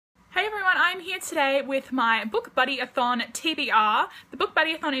I'm here today with my BookBuddyAthon TBR. The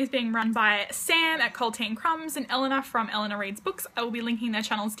BookBuddyAthon is being run by Sam at Colteen Crumbs and Eleanor from Eleanor Reads Books. I will be linking their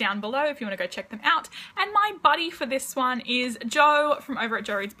channels down below if you want to go check them out. And my buddy for this one is Jo from over at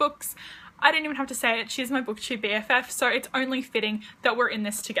Jo Reads Books. I don't even have to say it, she's my BookTube BFF, so it's only fitting that we're in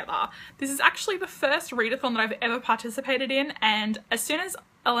this together. This is actually the first readathon that I've ever participated in, and as soon as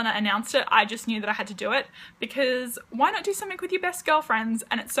Eleanor announced it, I just knew that I had to do it, because why not do something with your best girlfriends?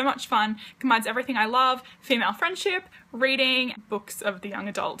 And it's so much fun, combines everything I love: female friendship, reading, books of the young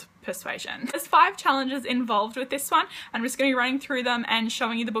adult persuasion. There's 5 challenges involved with this one, and I'm just going to be running through them and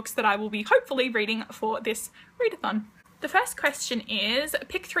showing you the books that I will be hopefully reading for this readathon. The first question is,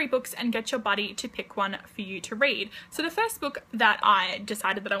 pick 3 books and get your buddy to pick one for you to read. So the first book that I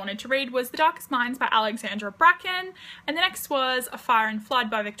decided that I wanted to read was The Darkest Minds by Alexandra Bracken, and the next was A Fire and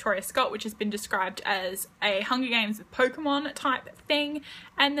Flood by Victoria Scott, which has been described as a Hunger Games with Pokemon type thing.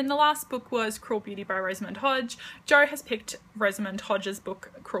 And then the last book was Cruel Beauty by Rosamund Hodge. Jo has picked Rosamund Hodge's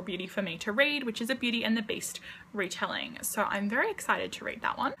book Cruel Beauty for me to read, which is a Beauty and the Beast retelling, so I'm very excited to read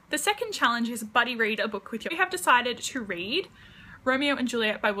that one. The second challenge is buddy read a book with you. We have decided to read Romeo and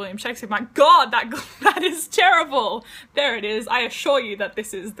Juliet by William Shakespeare. My god, that is terrible! There it is. I assure you that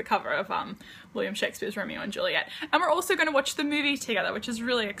this is the cover of William Shakespeare's Romeo and Juliet. And we're also going to watch the movie together, which is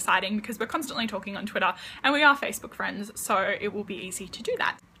really exciting because we're constantly talking on Twitter and we are Facebook friends, so it will be easy to do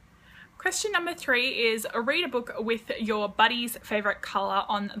that. Question number 3 is read a book with your buddy's favourite colour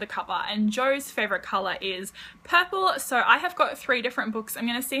on the cover, and Jo's favourite colour is purple, so I have got 3 different books. I'm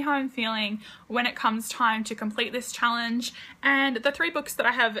going to see how I'm feeling when it comes time to complete this challenge, and the 3 books that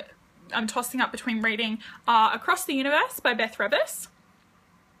I'm tossing up between reading are Across the Universe by Beth Rebus,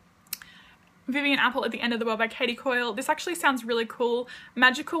 Vivian Apple at the End of the World by Katie Coyle. This actually sounds really cool.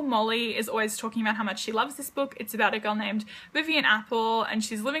 Magical Molly is always talking about how much she loves this book. It's about a girl named Vivian Apple, and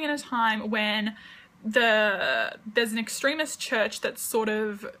she's living in a time when there's an extremist church that's sort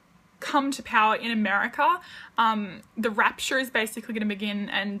of come to power in America. The rapture is basically going to begin,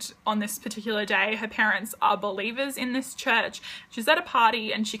 and on this particular day her parents are believers in this church. She's at a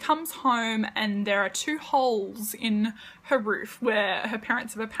party and she comes home and there are 2 holes in her roof where her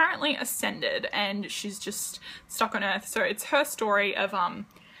parents have apparently ascended and she's just stuck on Earth. So it's her story of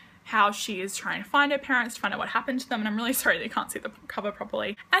how she is trying to find her parents, to find out what happened to them, and I'm really sorry that you can't see the cover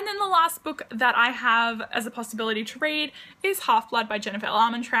properly. And then the last book that I have as a possibility to read is Half-Blood by Jennifer L.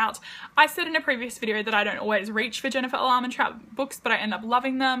 Armentrout. I said in a previous video that I don't always reach for Jennifer L. Armentrout books, but I end up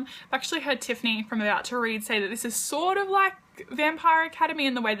loving them. I've actually heard Tiffany from About to Read say that this is sort of like Vampire Academy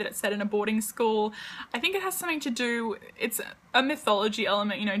in the way that it's set in a boarding school. I think it has something to do, it's a mythology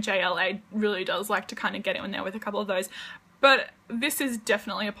element, you know, JLA really does like to kind of get in there with a couple of those. But this is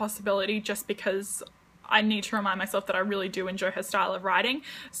definitely a possibility just because I need to remind myself that I really do enjoy her style of writing.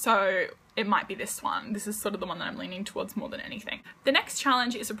 So it might be this one. This is sort of the one that I'm leaning towards more than anything. The next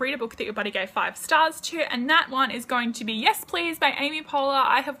challenge is read a book that your buddy gave 5 stars to, and that one is going to be Yes Please by Amy Poehler.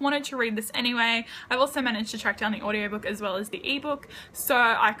 I have wanted to read this anyway. I've also managed to track down the audiobook as well as the ebook, so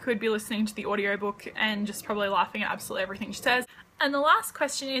I could be listening to the audiobook and just probably laughing at absolutely everything she says. And the last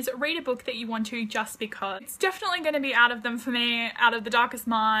question is read a book that you want to just because. It's definitely going to be out of them for me, out of The Darkest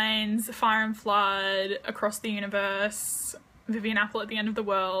Minds, Fire and Flood, Across the Universe, Vivian Apple at the End of the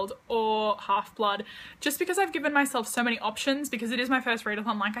World, or Half-Blood, just because I've given myself so many options, because it is my first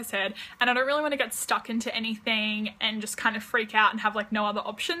readathon, like I said, and I don't really want to get stuck into anything and just kind of freak out and have like no other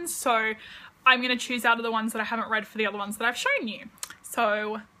options. So I'm going to choose out of the ones that I haven't read for the other ones that I've shown you.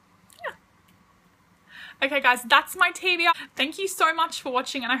 So okay guys, that's my TBR. Thank you so much for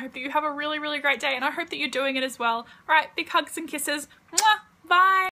watching, and I hope that you have a really, really great day, and I hope that you're doing it as well. Alright, big hugs and kisses. Mwah! Bye!